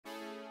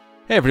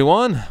Hey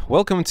everyone,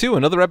 welcome to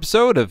another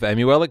episode of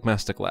EmuELEC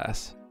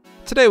Masterclass.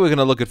 Today we're going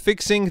to look at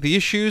fixing the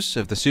issues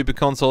of the Super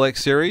Console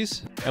X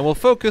series, and we'll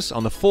focus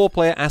on the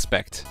 4-player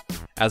aspect.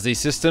 As these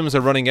systems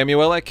are running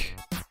EmuELEC,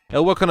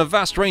 it'll work on a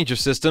vast range of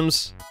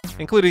systems,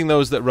 including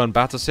those that run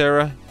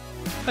Batocera,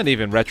 and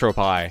even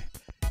RetroPie.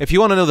 If you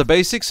want to know the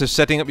basics of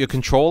setting up your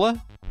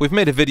controller, we've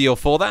made a video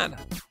for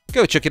that.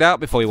 Go check it out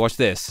before you watch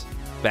this.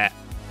 Bet.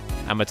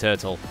 I'm a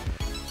turtle.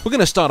 We're going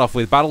to start off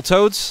with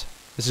Battletoads.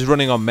 This is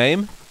running on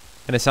MAME.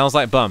 And it sounds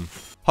like bum.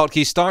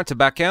 Hotkey start to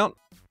back out.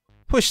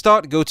 Push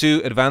start, go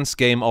to advanced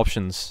game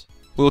options.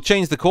 We'll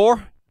change the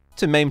core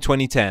to MAME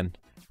 2010.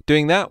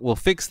 Doing that will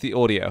fix the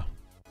audio.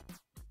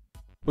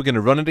 We're going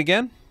to run it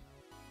again.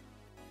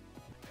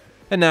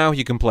 And now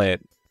you can play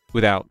it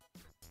without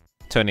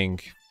turning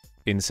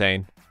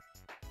insane.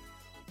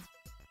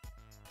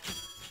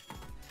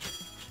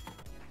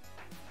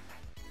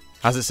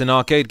 As it's an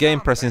arcade game,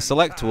 pressing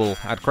select will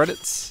add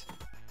credits.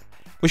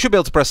 We should be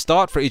able to press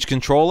start for each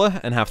controller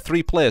and have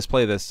 3 players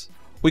play this.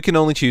 We can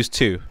only choose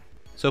 2.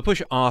 So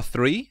push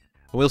R3 and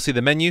we'll see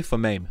the menu for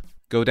MAME.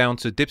 Go down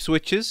to dip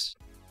switches.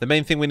 The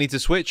main thing we need to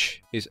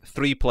switch is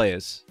 3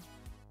 players.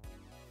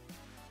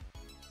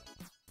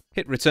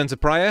 Hit return to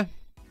prior,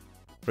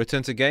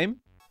 return to game,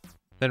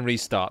 then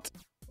restart.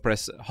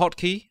 Press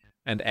hotkey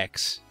and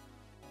X.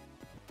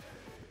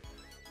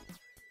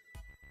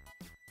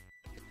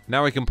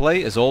 Now we can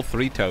play as all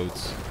 3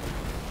 Toads.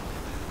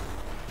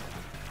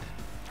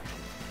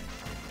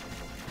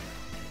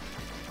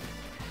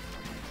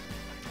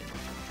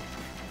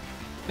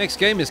 Next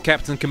game is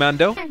Captain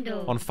Commando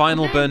on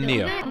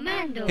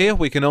FBNeo. Here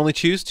we can only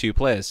choose 2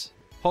 players.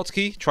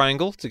 Hotkey,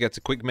 triangle to get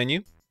to quick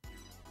menu.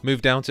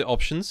 Move down to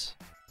options.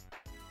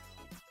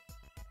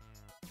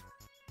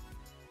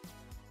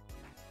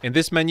 In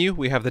this menu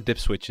we have the dip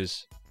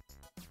switches.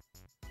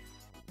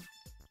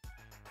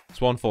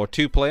 It's one for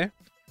 2 player.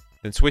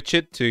 Then switch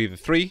it to either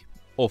 3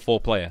 or 4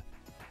 player.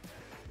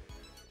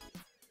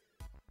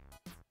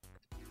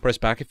 Press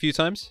back a few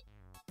times.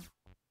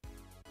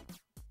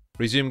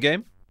 Resume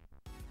game.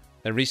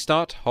 Then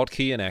restart,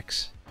 hotkey and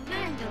X.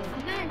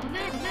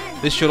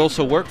 This should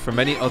also work for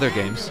many other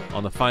games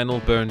on the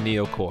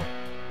FBNeo core.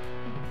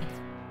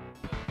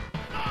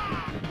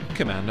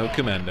 Commando,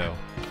 Commando.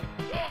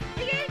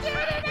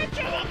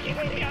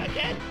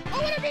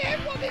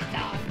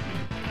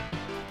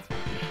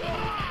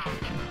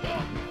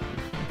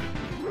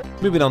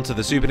 Moving on to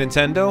the Super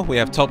Nintendo, we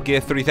have Top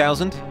Gear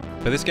 3000.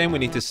 For this game we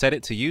need to set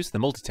it to use the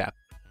multitap.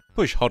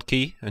 Push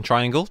hotkey and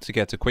triangle to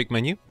get to quick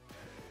menu.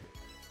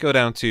 Go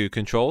down to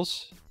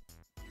controls.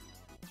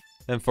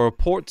 Then for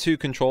port 2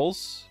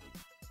 controls,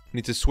 you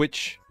need to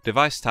switch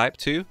device type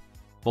to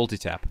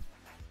multitap.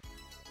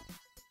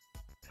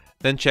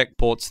 Then check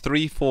ports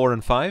 3, 4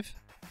 and 5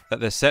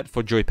 that they're set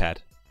for joypad.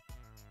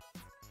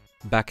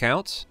 Back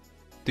out.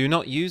 Do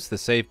not use the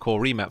save core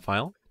remap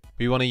file.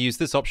 We want to use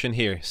this option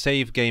here,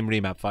 save game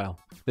remap file.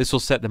 This will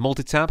set the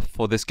multitap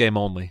for this game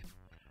only.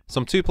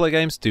 Some 2-player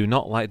games do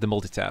not like the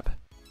multitap.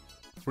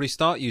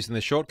 Restart using the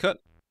shortcut.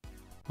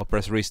 I'll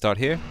press restart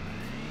here,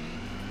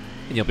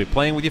 and you'll be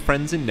playing with your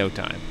friends in no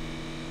time.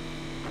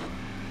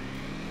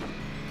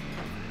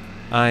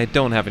 I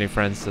don't have any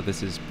friends, so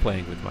this is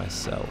playing with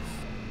myself.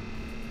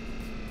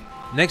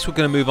 Next we're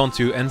going to move on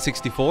to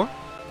N64.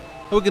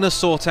 We're going to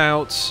sort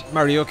out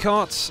Mario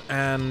Kart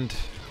and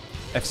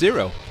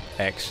F-Zero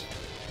X.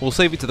 We'll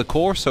save it to the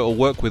core so it'll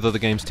work with other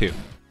games too.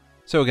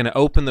 So we're going to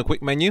open the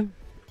quick menu,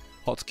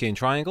 hotkey and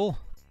triangle,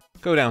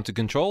 go down to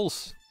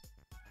controls,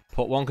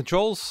 port 1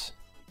 controls,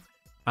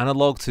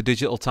 analog to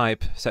digital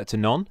type set to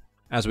none,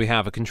 as we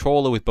have a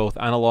controller with both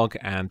analog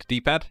and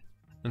D-pad.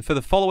 And for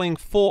the following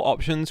 4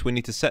 options we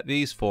need to set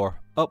these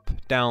for up,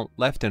 down,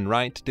 left and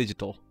right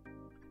digital.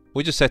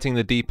 We're just setting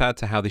the D-pad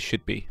to how they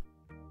should be.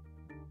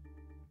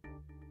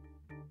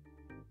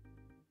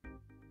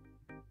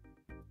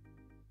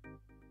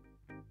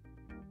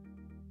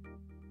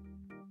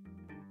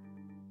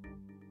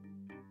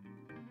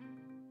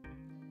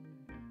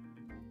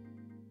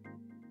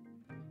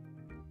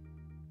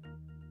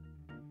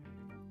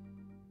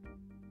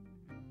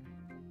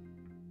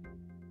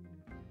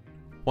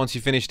 Once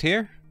you've finished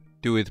here,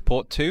 do with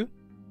port 2.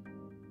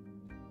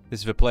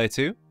 This is for player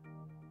 2.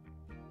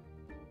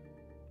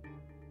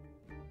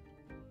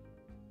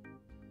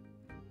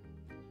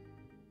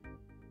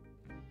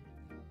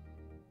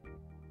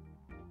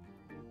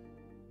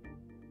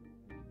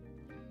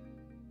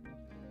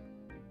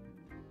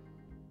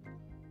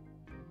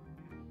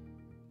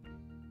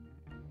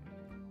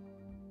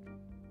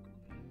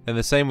 And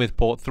the same with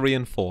port 3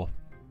 and 4.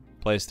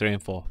 Players 3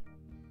 and 4.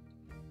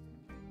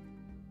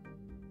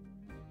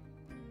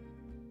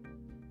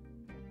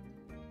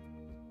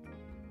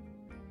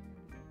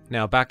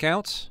 Now back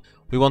out.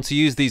 We want to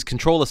use these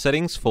controller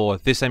settings for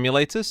this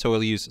emulator, so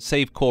we'll use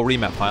save core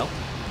remap file.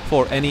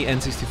 For any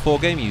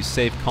N64 game, use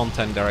save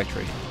content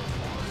directory.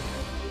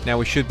 Now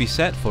we should be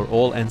set for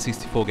all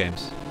N64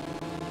 games.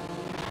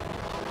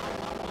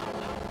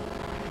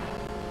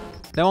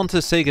 Now on to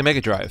Sega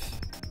Megadrive.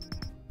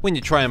 When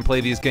you try and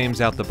play these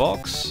games out the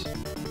box,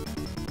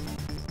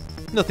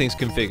 nothing's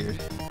configured.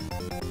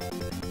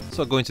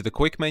 So I'll go into the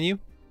quick menu,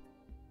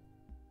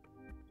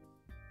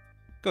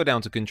 go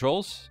down to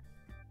controls,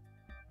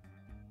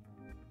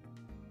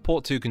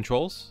 port 2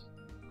 controls,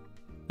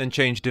 then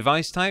change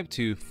device type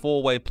to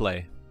 4-way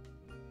play.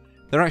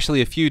 There are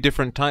actually a few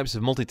different types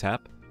of multitap.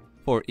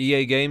 For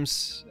EA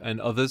games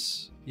and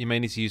others, you may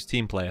need to use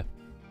Team Player.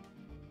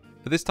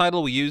 For this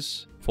title, we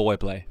use 4-way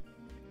play.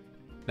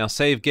 Now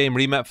save game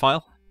remap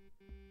file.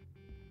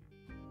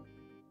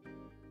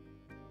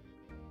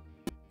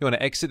 You want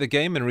to exit the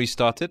game and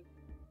restart it,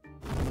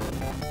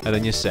 and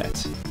then you're set.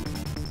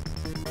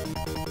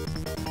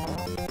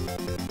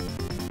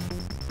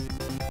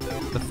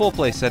 The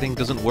 4-play setting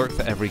doesn't work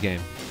for every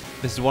game.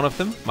 This is one of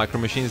them, Micro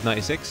Machines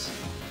 96.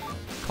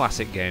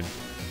 Classic game.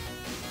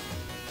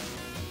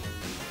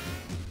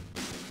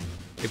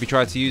 If you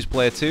try to use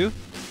Player 2,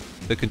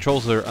 the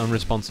controls are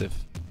unresponsive.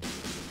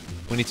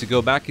 We need to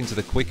go back into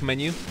the quick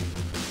menu,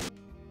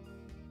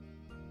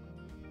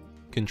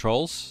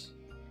 controls,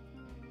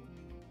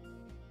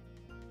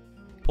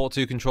 port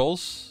 2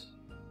 controls,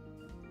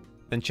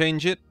 then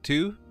change it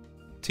to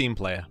Team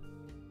Player.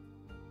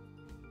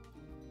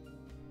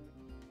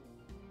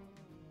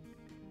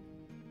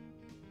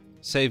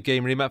 Save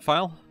game remap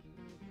file.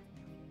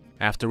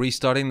 After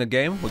restarting the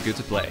game, we're good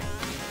to play.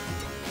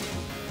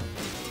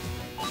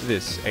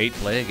 This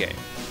 8-player game.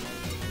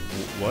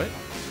 What?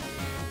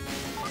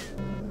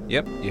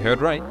 Yep, you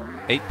heard right.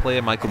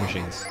 8-player Micro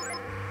Machines.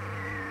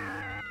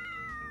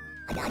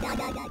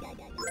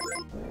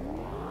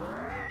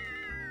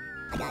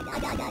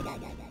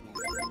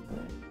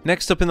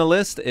 Next up in the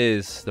list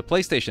is the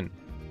PlayStation.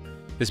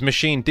 This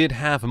machine did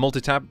have a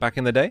multitap back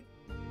in the day.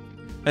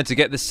 And to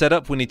get this set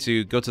up, we need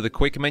to go to the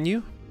quick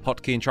menu,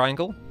 hotkey and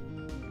triangle.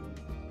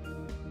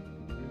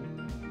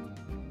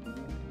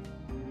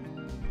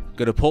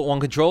 Go to port 1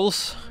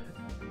 controls.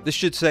 This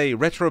should say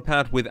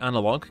RetroPad with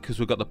analog, because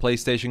we've got the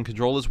PlayStation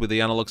controllers with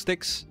the analog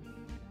sticks.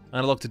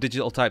 Analog to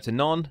digital type to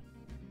none.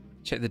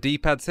 Check the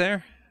D-pads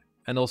there.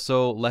 And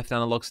also left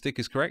analog stick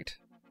is correct.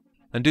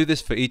 And do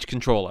this for each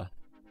controller.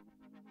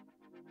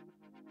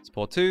 It's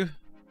port 2.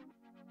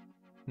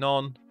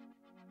 None.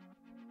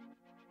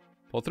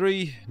 Port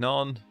 3.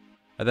 None.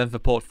 And then for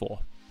port 4.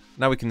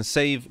 Now we can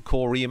save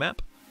core remap.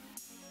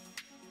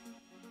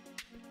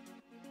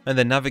 And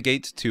then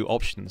navigate to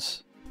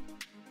options.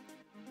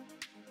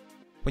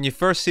 When you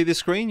first see the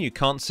screen, you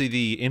can't see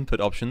the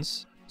input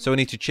options, so we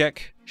need to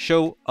check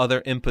Show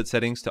Other Input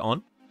Settings to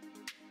on.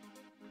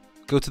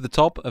 Go to the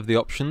top of the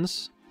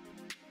options,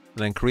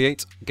 and then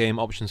create Game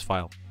Options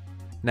file.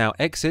 Now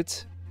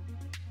exit,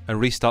 and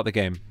restart the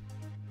game.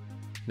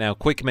 Now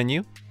quick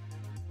menu,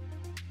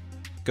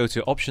 go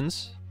to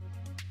Options.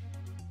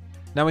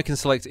 Now we can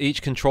select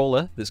each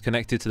controller that's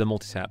connected to the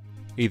multitap,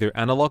 either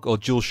analog or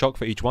dual shock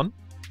for each one.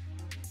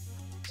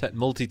 Set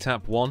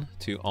multitap 1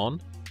 to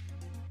on.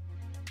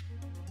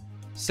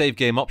 Save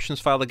game options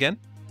file again.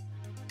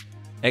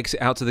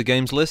 Exit out to the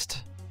games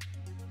list.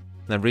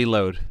 Then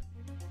reload.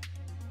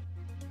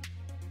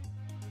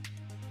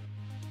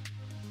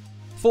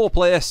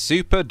 4-player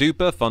super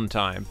duper fun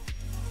time.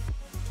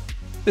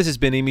 This has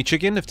been Emu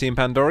Chicken of Team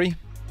Pandori.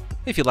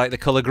 If you like the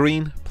colour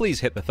green, please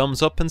hit the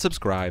thumbs up and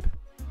subscribe.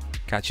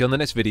 Catch you on the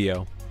next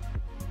video.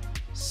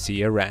 See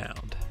you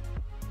around.